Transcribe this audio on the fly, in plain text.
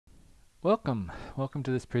Welcome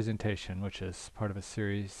to this presentation, which is part of a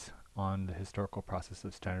series on the historical process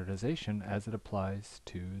of standardization as it applies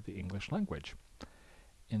to the English language.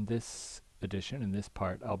 In this edition, in this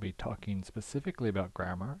part, I'll be talking specifically about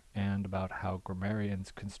grammar and about how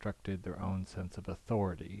grammarians constructed their own sense of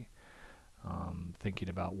authority, thinking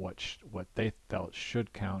about what they felt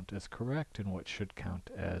should count as correct and what should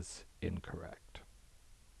count as incorrect.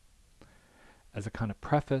 As a kind of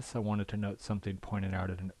preface, I wanted to note something pointed out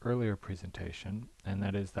in an earlier presentation, and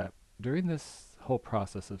that is that during this whole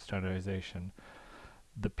process of standardization,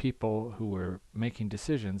 the people who were making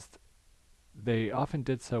decisions, they often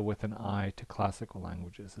did so with an eye to classical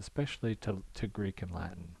languages, especially to Greek and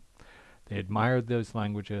Latin. They admired those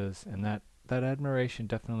languages, and that admiration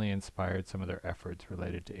definitely inspired some of their efforts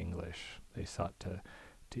related to English. They sought to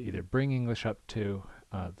either bring English up to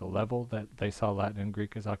the level that they saw Latin and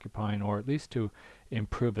Greek as occupying, or at least to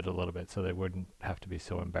improve it a little bit so they wouldn't have to be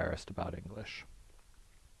so embarrassed about English.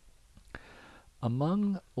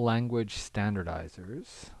 Among language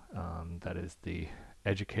standardizers, that is the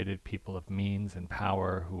educated people of means and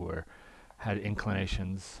power who had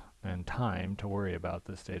inclinations and time to worry about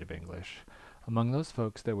the state of English, among those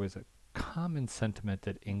folks there was a common sentiment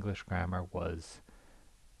that English grammar was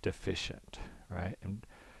deficient, right? And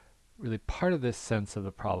really part of this sense of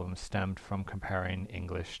the problem stemmed from comparing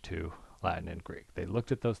English to Latin and Greek. They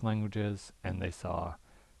looked at those languages and they saw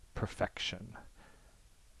perfection,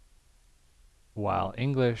 while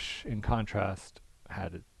English, in contrast,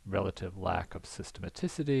 had a relative lack of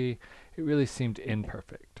systematicity. It really seemed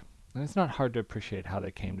imperfect. And it's not hard to appreciate how they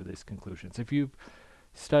came to these conclusions. If you've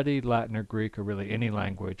studied Latin or Greek or really any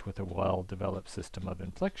language with a well-developed system of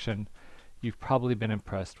inflection, you've probably been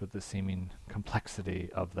impressed with the seeming complexity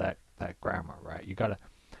of that grammar, right? You got a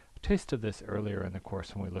taste of this earlier in the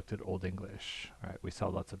course when we looked at Old English, right? We saw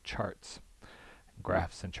lots of charts,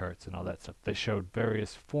 graphs and charts and all that stuff. They showed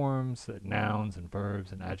various forms, nouns and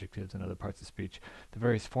verbs and adjectives and other parts of speech, the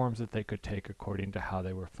various forms that they could take according to how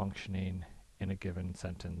they were functioning in a given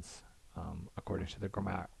sentence, according to the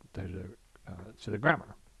grammar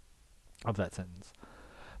of that sentence.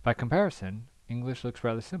 By comparison, English looks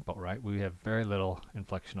rather simple, right? We have very little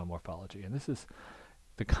inflectional morphology, and this is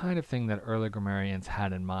the kind of thing that early grammarians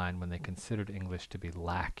had in mind when they considered English to be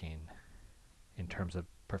lacking in terms of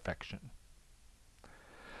perfection.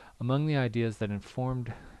 Among the ideas that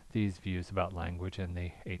informed these views about language in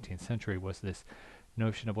the 18th century was this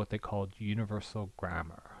notion of what they called universal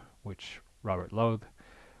grammar, which Robert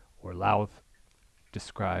Louth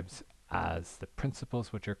describes as the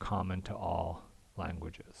principles which are common to all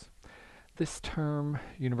languages. This term,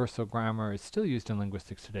 universal grammar, is still used in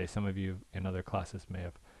linguistics today. Some of you in other classes may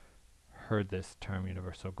have heard this term,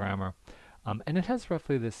 universal grammar. And it has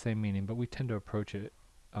roughly the same meaning, but we tend to approach it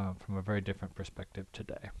from a very different perspective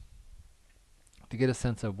today. To get a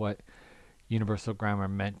sense of what universal grammar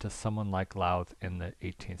meant to someone like Louth in the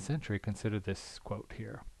 18th century, consider this quote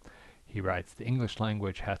here. He writes, "The English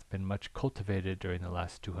language hath been much cultivated during the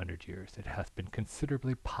last 200 years. It hath been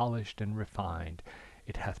considerably polished and refined.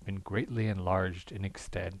 It hath been greatly enlarged in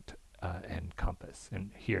extent and compass."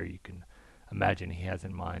 And here you can imagine he has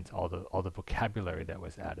in mind all the vocabulary that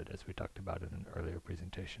was added, as we talked about in an earlier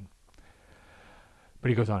presentation. But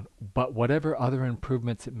he goes on, "But whatever other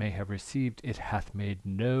improvements it may have received, it hath made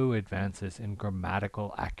no advances in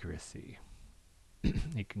grammatical accuracy."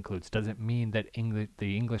 He concludes, "Does it mean that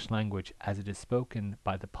the English language, as it is spoken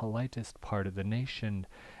by the politest part of the nation,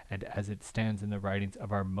 and as it stands in the writings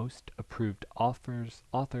of our most approved authors,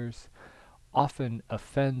 often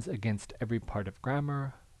offends against every part of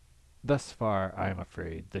grammar? Thus far, I am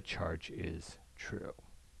afraid, the charge is true."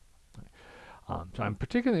 So I'm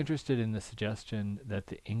particularly interested in the suggestion that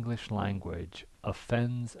the English language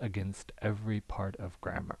offends against every part of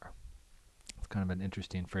grammar. It's kind of an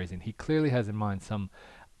interesting phrasing. He clearly has in mind some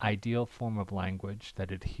ideal form of language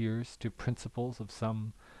that adheres to principles of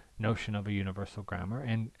some notion of a universal grammar,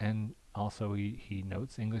 and also he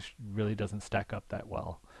notes English really doesn't stack up that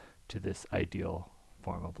well to this ideal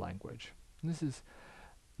form of language. And this is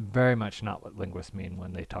very much not what linguists mean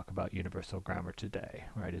when they talk about universal grammar today,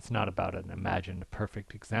 right? It's not about an imagined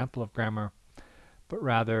perfect example of grammar, but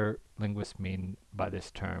rather linguists mean by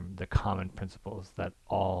this term the common principles that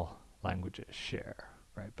all languages share,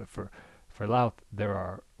 right? But for Louth, there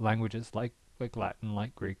are languages like Latin,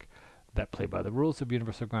 like Greek, that play by the rules of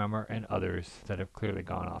universal grammar, and others that have clearly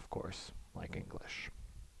gone off course, like English.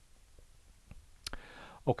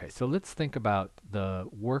 Okay, so let's think about the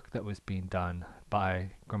work that was being done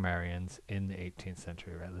by grammarians in the 18th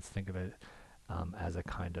century, right? Let's think of it as a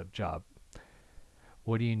kind of job.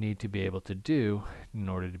 What do you need to be able to do in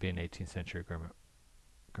order to be an 18th century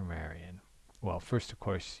grammarian? well, first, of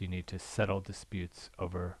course, you need to settle disputes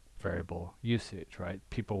over variable usage, right?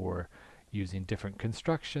 People were using different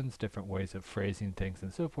constructions, different ways of phrasing things,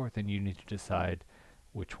 and so forth, and you need to decide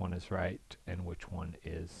which one is right and which one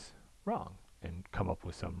is wrong, and come up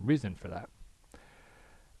with some reason for that.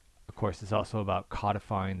 Of course, it's also about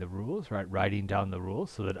codifying the rules, right? Writing down the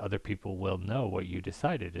rules so that other people will know what you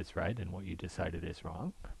decided is right and what you decided is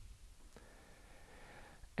wrong.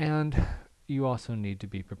 And you also need to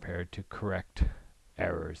be prepared to correct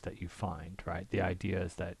errors that you find, right? The idea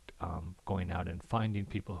is that going out and finding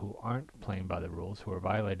people who aren't playing by the rules, who are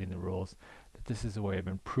violating the rules, that this is a way of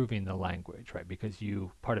improving the language, right? Because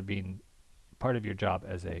part of your job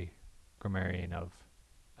as a grammarian of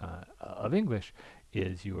English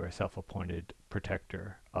is you are a self-appointed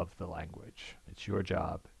protector of the language. It's your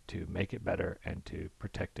job to make it better and to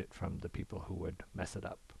protect it from the people who would mess it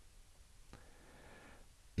up.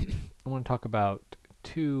 I want to talk about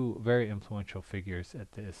two very influential figures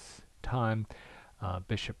at this time,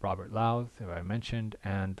 Bishop Robert Lowth, who I mentioned,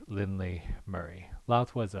 and Lindley Murray.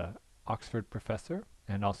 Lowth was an Oxford professor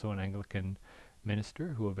and also an Anglican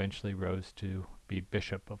minister who eventually rose to be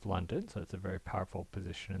Bishop of London, so it's a very powerful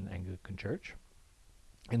position in the Anglican Church.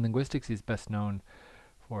 In linguistics, he's best known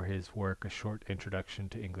for his work, A Short Introduction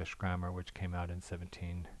to English Grammar, which came out in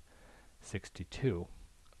 1762.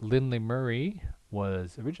 Lindley Murray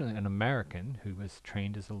was originally an American who was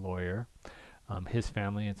trained as a lawyer. His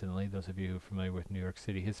family, incidentally, those of you who are familiar with New York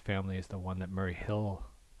City, his family is the one that Murray Hill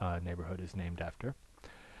neighborhood is named after.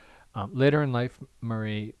 Later in life,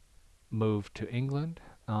 Murray moved to England,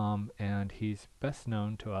 and he's best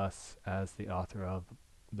known to us as the author of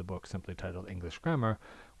the book simply titled English Grammar,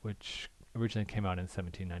 which originally came out in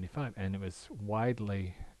 1795, and it was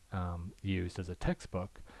widely used as a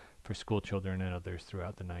textbook for school children and others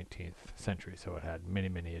throughout the 19th century, so it had many,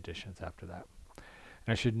 many editions after that.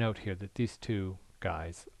 And I should note here that these two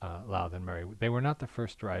guys, Lowth and Murray, they were not the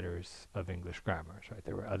first writers of English grammars, right?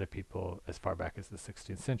 There were other people as far back as the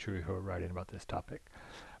 16th century who were writing about this topic.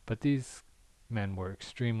 But these men were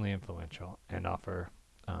extremely influential and offer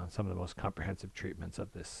some of the most comprehensive treatments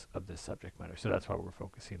of this subject matter. So that's why we're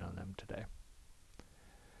focusing on them today.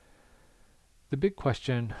 The big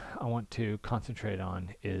question I want to concentrate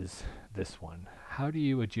on is this one. How do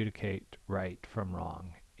you adjudicate right from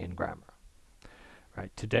wrong in grammar?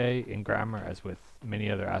 Right, today in grammar, as with many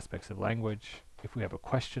other aspects of language, if we have a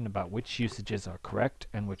question about which usages are correct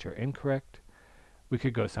and which are incorrect, we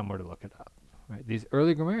could go somewhere to look it up. Right? These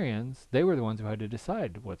early grammarians, they were the ones who had to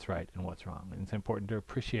decide what's right and what's wrong. And it's important to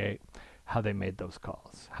appreciate how they made those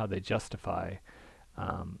calls, how they justify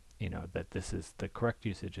that this is the correct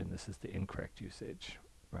usage and this is the incorrect usage,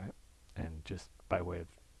 right? And just by way of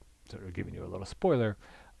sort of giving you a little spoiler,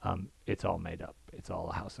 it's all made up. It's all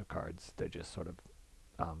a house of cards. They're just sort of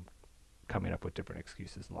coming up with different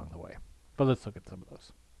excuses along the way. But let's look at some of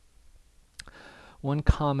those. One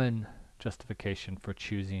common justification for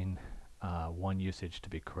choosing one usage to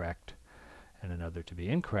be correct and another to be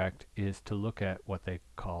incorrect is to look at what they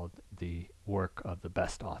called the work of the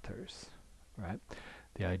best authors, right?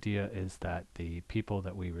 The idea is that the people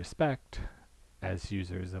that we respect as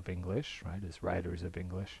users of English, right, as writers of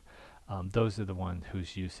English, those are the ones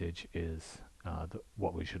whose usage is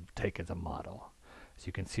what we should take as a model. So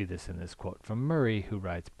you can see this in this quote from Murray, who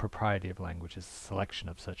writes, "Propriety of language is a selection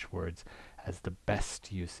of such words as the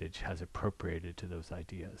best usage has appropriated to those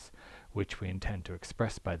ideas, which we intend to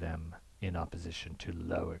express by them in opposition to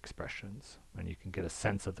low expressions." And you can get a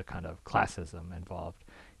sense of the kind of classism involved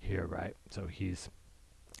here, right? So he's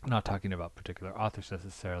not talking about particular authors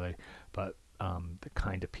necessarily, but the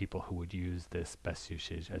kind of people who would use this best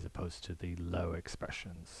usage as opposed to the low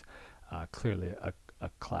expressions. Clearly a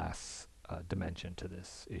class dimension to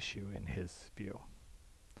this issue in his view.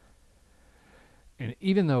 And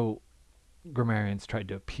even though grammarians tried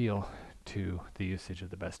to appeal to the usage of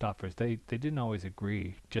the best authors, they didn't always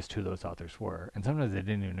agree just who those authors were. And sometimes they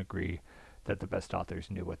didn't even agree that the best authors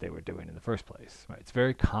knew what they were doing in the first place. Right? It's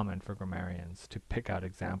very common for grammarians to pick out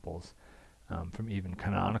examples from even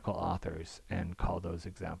canonical authors and call those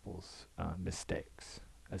examples mistakes.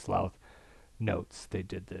 As Lowth notes, they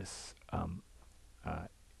did this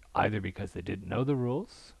either because they didn't know the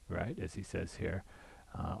rules, right, as he says here,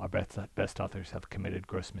 our best authors have committed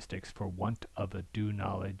gross mistakes for want of a due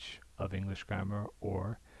knowledge of English grammar,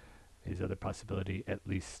 or his other possibility, at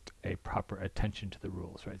least a proper attention to the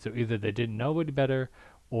rules, right? So either they didn't know any better,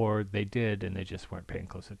 or they did and they just weren't paying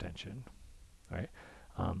close attention, right?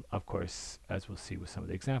 Of course, as we'll see with some of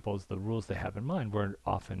the examples, the rules they have in mind were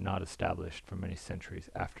often not established for many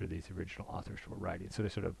centuries after these original authors were writing. So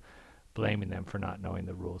they're sort of blaming them for not knowing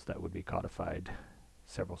the rules that would be codified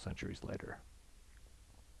several centuries later.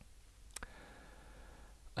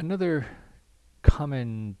 Another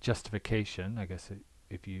common justification, I guess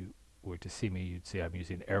if you were to see me, you'd see I'm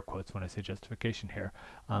using air quotes when I say justification here,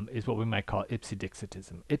 is what we might call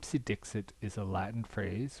ipsidixitism. Ipsidixit is a Latin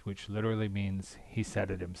phrase which literally means he said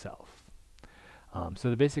it himself. So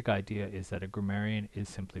the basic idea is that a grammarian is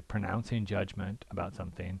simply pronouncing judgment about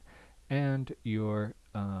something, and you're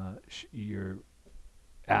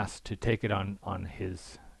asked to take it on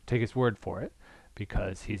his word for it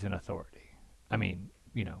because he's an authority. I mean,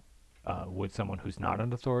 would someone who's not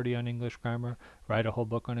an authority on English grammar write a whole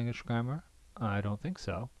book on English grammar? I don't think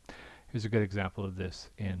so. Here's a good example of this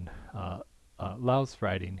in Lau's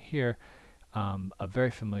writing here. A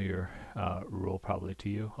very familiar rule probably to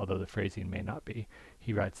you, although the phrasing may not be.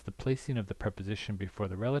 He writes, the placing of the preposition before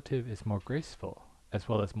the relative is more graceful, as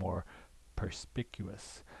well as more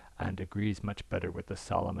perspicuous, and agrees much better with the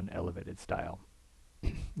solemn and elevated style.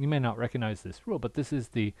 You may not recognize this rule, but this is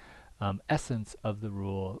the essence of the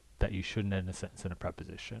rule that you shouldn't end a sentence in a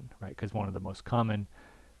preposition, right? Because one of the most common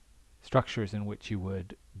structures in which you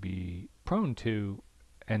would be prone to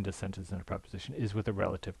end a sentence in a preposition is with a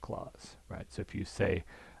relative clause, right? So if you say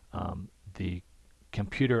the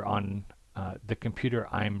computer I'm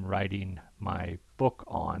writing my book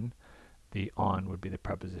on, the on would be the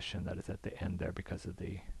preposition that is at the end there because of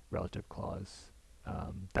the relative clause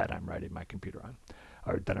that I'm writing my computer on,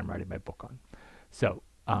 or that I'm writing my book on. So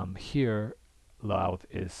here Lau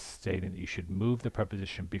is stating that you should move the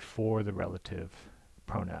preposition before the relative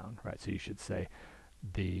pronoun, right? So you should say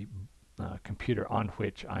the computer on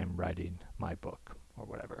which I'm writing my book, or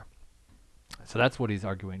whatever. So that's what he's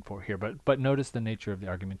arguing for here. But notice the nature of the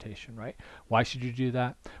argumentation, right? Why should you do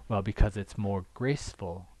that? Well, because it's more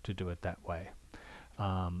graceful to do it that way.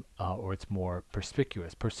 Or it's more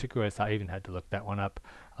perspicuous. Perspicuous, I even had to look that one up.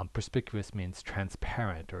 Perspicuous means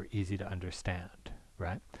transparent or easy to understand,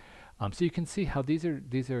 right? So you can see how these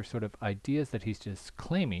are sort of ideas that he's just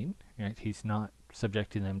claiming, right? He's not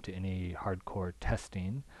subjecting them to any hardcore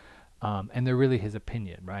testing, and they're really his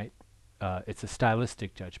opinion, right? It's a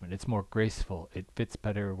stylistic judgment. It's more graceful. It fits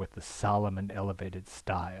better with the solemn and elevated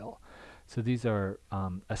style. So these are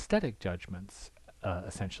aesthetic judgments,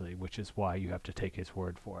 essentially, which is why you have to take his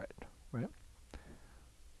word for it, right?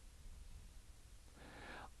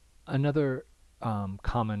 Another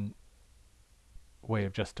common way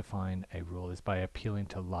of justifying a rule is by appealing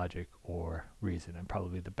to logic or reason, and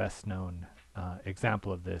probably the best known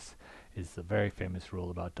example of this is the very famous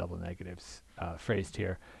rule about double negatives, phrased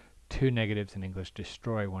here: two negatives in English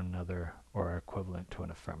destroy one another or are equivalent to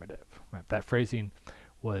an affirmative. Right? That phrasing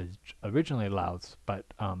was originally Lau's, but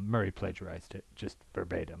Murray plagiarized it just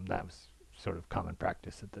verbatim. That was sort of common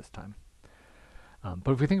practice at this time.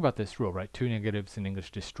 But if we think about this rule, right, two negatives in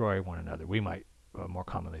English destroy one another, we might more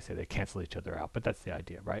commonly say they cancel each other out, but that's the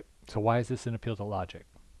idea, right? So why is this an appeal to logic?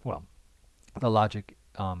 Well, the logic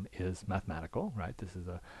is mathematical, right? This is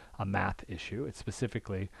a math issue. It's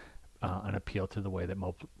specifically an appeal to the way that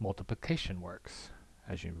multiplication works.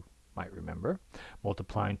 As you might remember,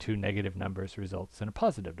 multiplying two negative numbers results in a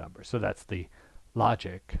positive number. So that's the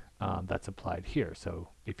logic that's applied here. So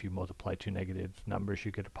if you multiply two negative numbers,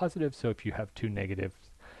 you get a positive. So if you have two negatives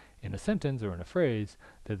in a sentence or in a phrase,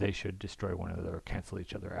 that they should destroy one another or cancel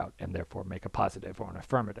each other out, and therefore make a positive or an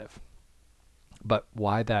affirmative. But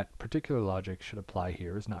why that particular logic should apply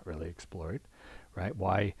here is not really explored, right?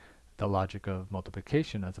 Why the logic of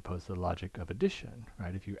multiplication as opposed to the logic of addition,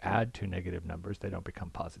 right? If you add two negative numbers, they don't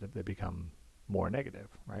become positive, they become more negative,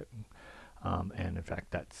 right? And in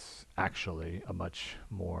fact, that's actually a much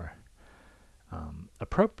more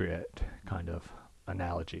appropriate kind of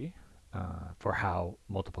analogy for how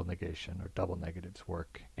multiple negation or double negatives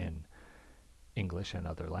work in English and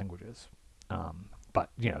other languages. But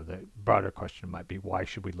the broader question might be, why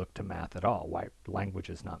should we look to math at all? Why language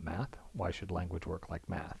is not math? Why should language work like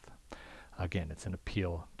math? Again, it's an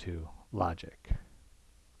appeal to logic.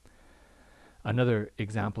 Another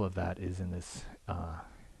example of that is in this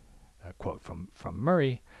quote from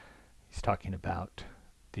Murray. He's talking about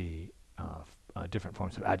the different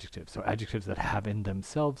forms of adjectives. So adjectives that have in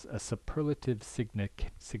themselves a superlative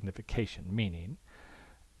signification, meaning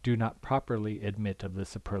do not properly admit of the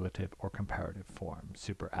superlative or comparative form,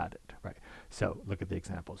 superadded, right? So look at the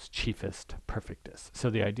examples: chiefest, perfectest. So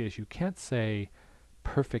the idea is you can't say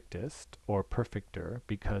perfectest or perfecter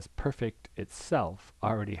because perfect itself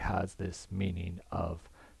already has this meaning of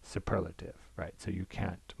superlative, right? So you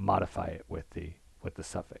can't modify it with the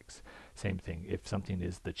suffix. Same thing, if something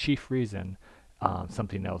is the chief reason,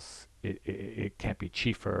 something else, it can't be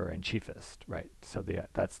chiefer and chiefest, right? So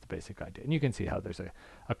that's the basic idea. And you can see how there's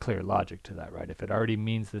a clear logic to that, right? If it already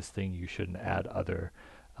means this thing, you shouldn't add other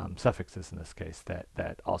suffixes in this case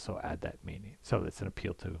that also add that meaning. So it's an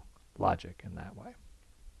appeal to logic in that way.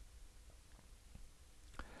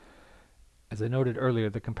 As I noted earlier,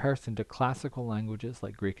 the comparison to classical languages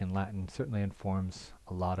like Greek and Latin certainly informs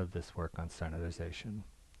a lot of this work on standardization.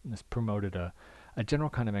 And this promoted a general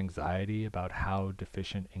kind of anxiety about how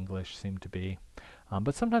deficient English seemed to be.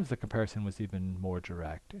 But sometimes the comparison was even more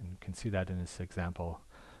direct, and you can see that in this example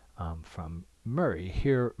from Murray.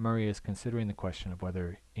 Here, Murray is considering the question of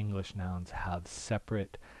whether English nouns have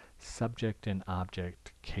separate subject and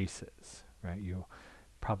object cases, right? You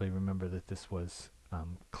probably remember that this was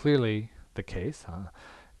clearly the case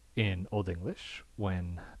in Old English,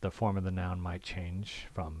 when the form of the noun might change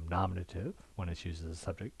from nominative, when it's used as a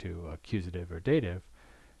subject, to accusative or dative,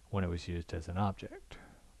 when it was used as an object,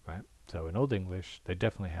 right? So in Old English, they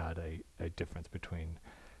definitely had a difference between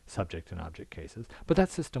subject and object cases, but that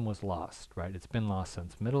system was lost, right? It's been lost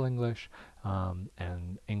since Middle English,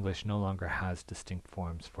 and English no longer has distinct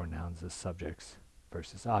forms for nouns as subjects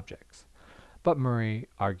versus objects. But Murray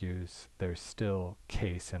argues there's still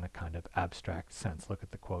case in a kind of abstract sense. Look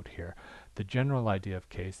at the quote here. The general idea of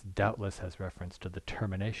case doubtless has reference to the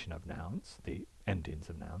termination of nouns, the endings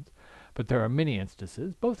of nouns, but there are many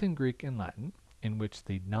instances, both in Greek and Latin, in which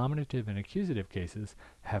the nominative and accusative cases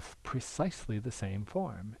have precisely the same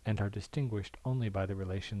form and are distinguished only by the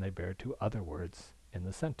relation they bear to other words in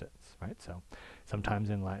the sentence, right? So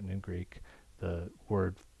sometimes in Latin and Greek, the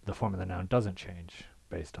form of the noun doesn't change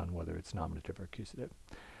based on whether it's nominative or accusative.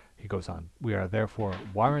 He goes on, we are therefore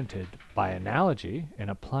warranted by analogy in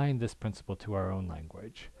applying this principle to our own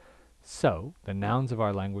language. So, the nouns of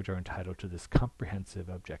our language are entitled to this comprehensive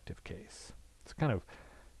objective case. It's kind of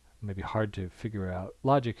maybe hard to figure out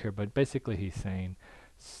logic here, but basically he's saying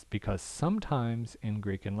because sometimes in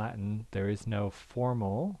Greek and Latin there is no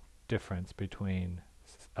formal difference between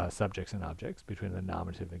subjects and objects, between the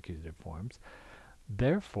nominative and accusative forms.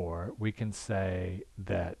 Therefore, we can say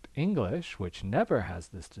that English, which never has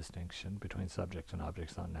this distinction between subjects and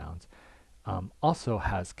objects on nouns, also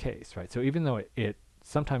has case, right? So even though it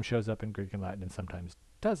sometimes shows up in Greek and Latin and sometimes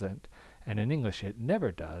doesn't, and in English it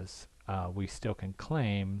never does, we still can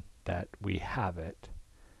claim that we have it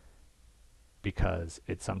because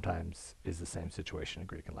it sometimes is the same situation in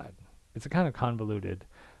Greek and Latin. It's a kind of convoluted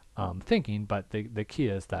thinking, but the key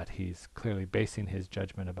is that he's clearly basing his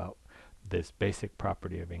judgment about this basic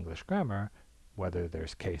property of English grammar, whether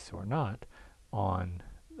there's case or not, on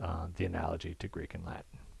the analogy to Greek and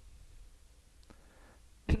Latin.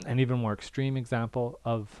 An even more extreme example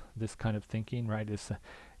of this kind of thinking, right, is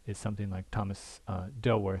something like Thomas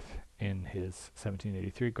Dilworth in his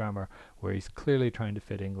 1783 grammar, where he's clearly trying to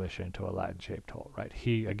fit English into a Latin-shaped whole, right?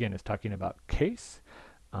 He, again, is talking about case.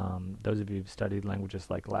 Those of you who've studied languages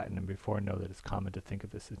like Latin and before know that it's common to think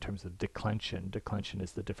of this in terms of declension. Declension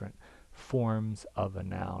is the different forms of a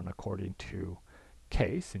noun according to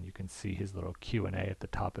case, and you can see his little Q&A at the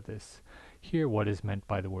top of this. Here, what is meant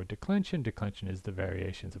by the word declension? Declension is the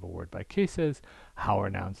variations of a word by cases. How are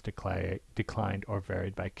nouns declined or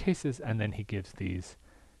varied by cases? And then he gives these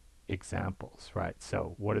examples, right?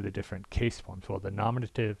 So what are the different case forms? Well, the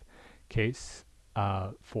nominative case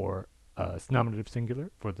for nominative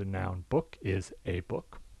singular for the noun book is a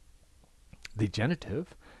book. The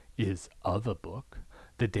genitive is of a book.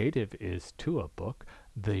 The dative is to a book.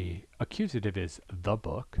 The accusative is the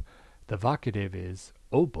book. The vocative is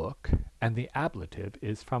o book. And the ablative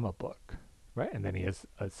is from a book, right? And then he has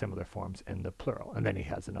similar forms in the plural. And then he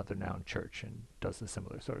has another noun, church, and does a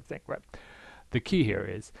similar sort of thing, right? The key here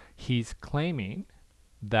is he's claiming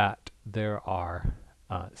that there are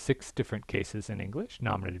 6 different cases in English: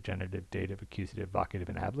 nominative, genitive, dative, accusative, vocative,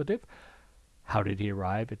 and ablative. How did he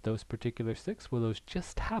arrive at those particular 6? Well, those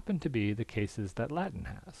just happen to be the cases that Latin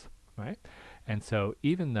has, right? And so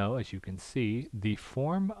even though, as you can see, the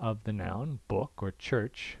form of the noun book or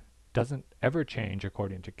church doesn't ever change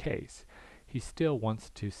according to case, he still wants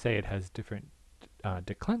to say it has different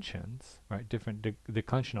declensions, right? Different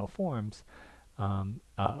declensional forms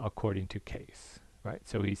according to case, right?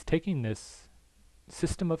 So he's taking this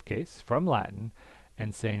system of case from Latin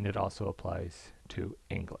and saying it also applies to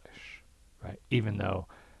English, right? Even though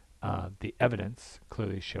the evidence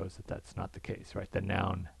clearly shows that that's not the case, right? The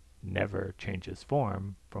noun never changes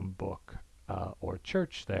form from book or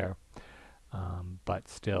church there, but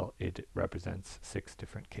still it represents 6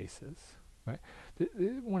 different cases, right?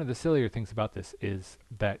 One of the sillier things about this is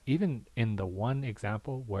that even in the one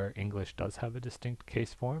example where English does have a distinct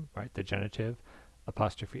case form, right, the genitive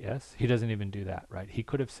apostrophe s. He doesn't even do that, right? He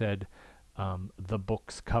could have said the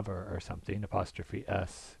book's cover or something, apostrophe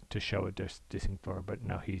s, to show a distinct form, but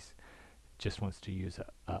no, he's just wants to use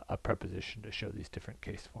a preposition to show these different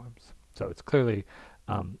case forms. So it's clearly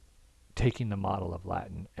taking the model of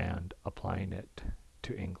Latin and applying it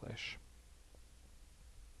to English.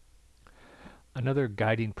 Another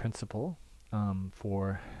guiding principle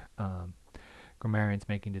for grammarians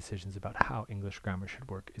making decisions about how English grammar should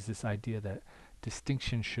work is this idea that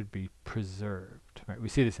distinction should be preserved. Right? We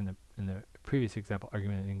see this in the previous example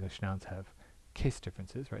argument that English nouns have case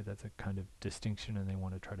differences, right? That's a kind of distinction, and they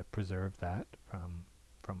want to try to preserve that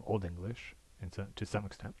from Old English, and so, to some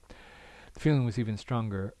extent. The feeling was even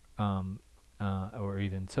stronger, or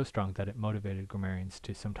even so strong that it motivated grammarians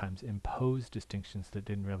to sometimes impose distinctions that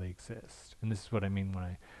didn't really exist. And this is what I mean when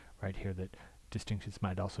I write here that distinctions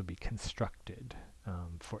might also be constructed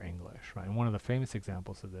for English, right? And one of the famous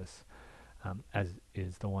examples of this as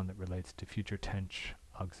is the one that relates to future tense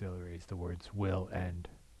auxiliaries, the words will and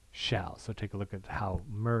shall. So take a look at how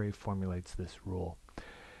Murray formulates this rule.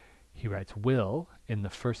 He writes, will in the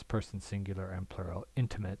first person singular and plural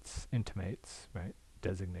intimates, right,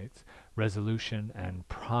 designates, resolution and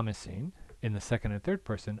promising. In the second and third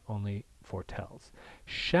person only foretells.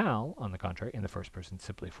 Shall, on the contrary, in the first person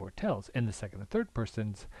simply foretells. In the second and third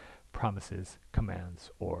persons, promises, commands,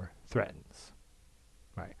 or threatens.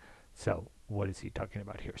 Right? So what is he talking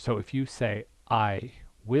about here? So if you say, I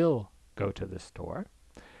will go to the store,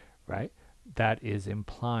 right, that is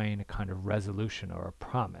implying a kind of resolution or a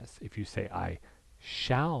promise. If you say, I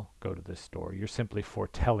shall go to the store, you're simply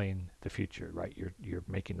foretelling the future, right? You're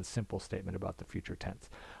making a simple statement about the future tense.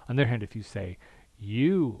 On the other hand, if you say,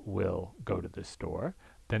 you will go to the store,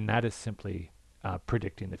 then that is simply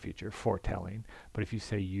predicting the future, foretelling. But if you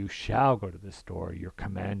say, you shall go to the store, you're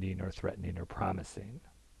commanding or threatening or promising,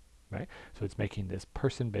 right? So it's making this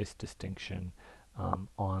person-based distinction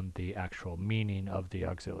on the actual meaning of the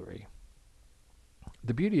auxiliary.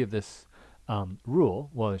 The beauty of this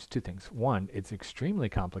rule, well, there's two things. One, it's extremely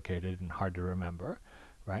complicated and hard to remember,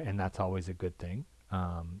 right? And that's always a good thing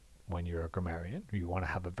when you're a grammarian. You want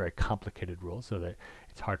to have a very complicated rule so that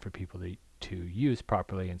it's hard for people to use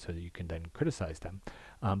properly and so that you can then criticize them.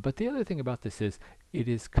 But the other thing about this is it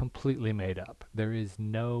is completely made up. There is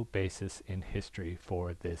no basis in history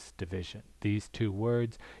for this division. These two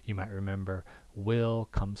words, you might remember, will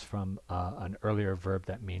comes from an earlier verb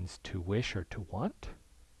that means to wish or to want,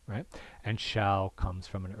 right? And shall comes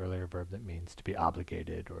from an earlier verb that means to be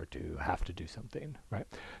obligated or to have to do something, right?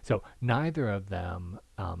 So neither of them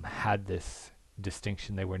had this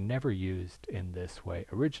distinction. They were never used in this way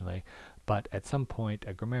originally, but at some point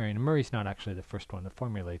a grammarian, and Murray's not actually the first one to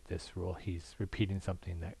formulate this rule, he's repeating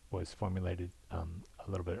something that was formulated a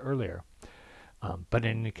little bit earlier. But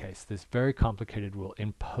in any case, this very complicated rule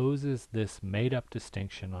imposes this made-up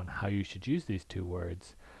distinction on how you should use these two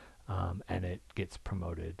words, and it gets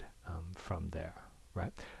promoted from there,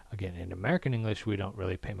 right? Again, in American English, we don't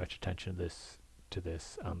really pay much attention to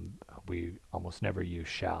this. We almost never use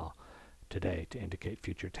shall today to indicate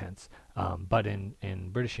future tense. But in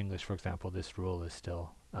British English, for example, this rule is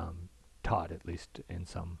still taught, at least in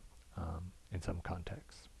some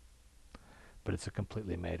contexts. But it's a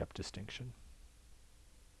completely made-up distinction.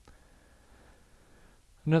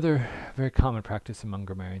 Another very common practice among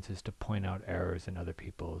grammarians is to point out errors in other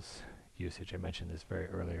people's usage. I mentioned this very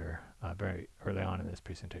early on in this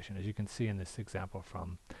presentation. As you can see in this example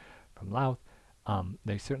from Louth,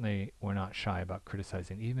 they certainly were not shy about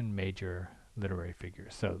criticizing even major literary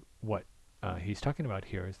figures. So what he's talking about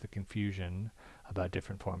here is the confusion about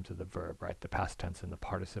different forms of the verb, right? The past tense and the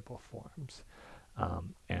participle forms.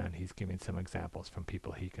 And he's giving some examples from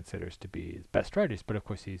people he considers to be his best writers, but of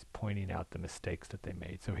course he's pointing out the mistakes that they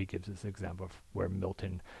made. So he gives this example of where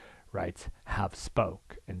Milton writes have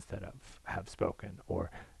spoke instead of have spoken,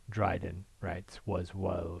 or Dryden writes was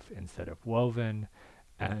wove instead of woven,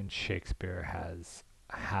 and Shakespeare has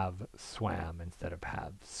have swam instead of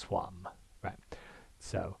have swum, right?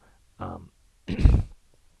 So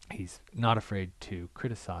he's not afraid to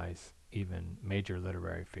criticize even major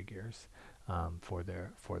literary figures for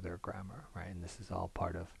their grammar, right? And this is all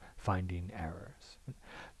part of finding errors.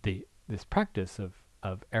 This practice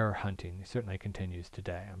of error hunting certainly continues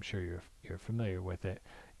today. I'm sure you're familiar with it,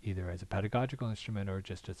 either as a pedagogical instrument or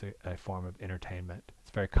just as a form of entertainment.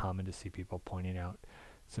 It's very common to see people pointing out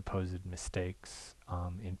supposed mistakes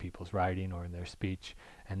in people's writing or in their speech,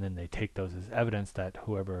 and then they take those as evidence that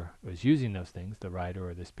whoever was using those things, the writer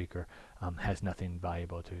or the speaker, has nothing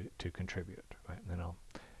valuable to contribute, right? And then I'll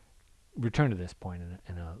return to this point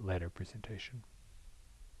in a later presentation.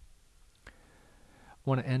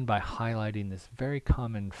 want to end by highlighting this very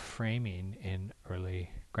common framing in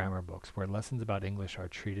early grammar books where lessons about English are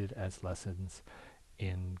treated as lessons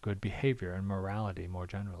in good behavior and morality more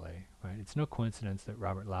generally, right? It's no coincidence that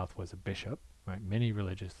Robert Louth was a bishop, right? Many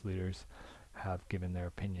religious leaders have given their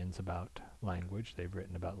opinions about language. They've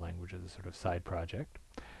written about language as a sort of side project.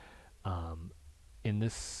 In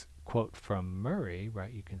this quote from Murray,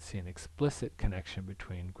 right, you can see an explicit connection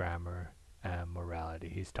between grammar and morality.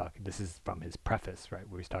 He's talking, this is from his preface, right,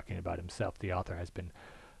 where he's talking about himself. The author has been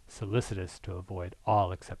solicitous to avoid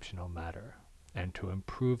all exceptional matter and to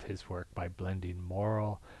improve his work by blending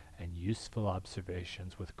moral and useful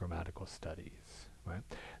observations with grammatical studies, right?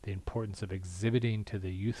 The importance of exhibiting to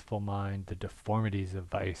the youthful mind the deformities of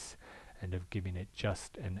vice and of giving it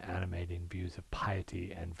just and animating views of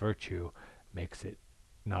piety and virtue makes it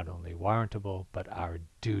not only warrantable, but our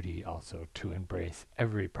duty also to embrace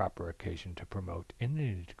every proper occasion to promote in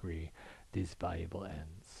any degree these valuable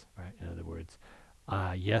ends, right? In other words,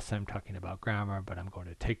 yes, I'm talking about grammar, but I'm going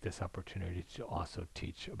to take this opportunity to also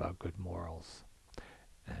teach about good morals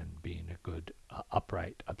and being a good,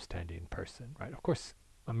 upright, upstanding person, right? Of course,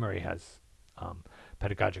 Murray has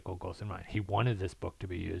pedagogical goals in mind. He wanted this book to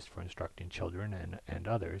be used for instructing children and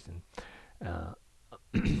others, and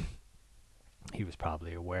he was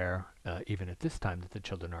probably aware, even at this time, that the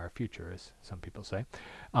children are our future, as some people say.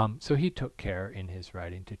 So he took care in his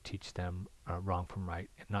writing to teach them wrong from right,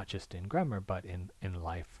 not just in grammar, but in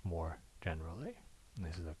life more generally. And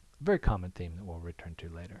this is a very common theme that we'll return to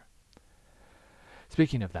later.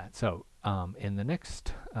 Speaking of that, so in the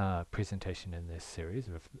next presentation in this series,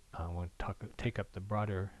 I want to take up the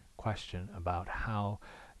broader question about how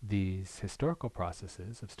these historical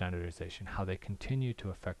processes of standardization, how they continue to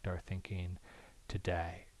affect our thinking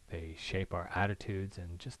today. They shape our attitudes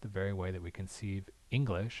and just the very way that we conceive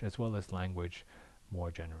English as well as language more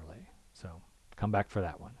generally. So come back for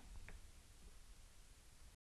that one.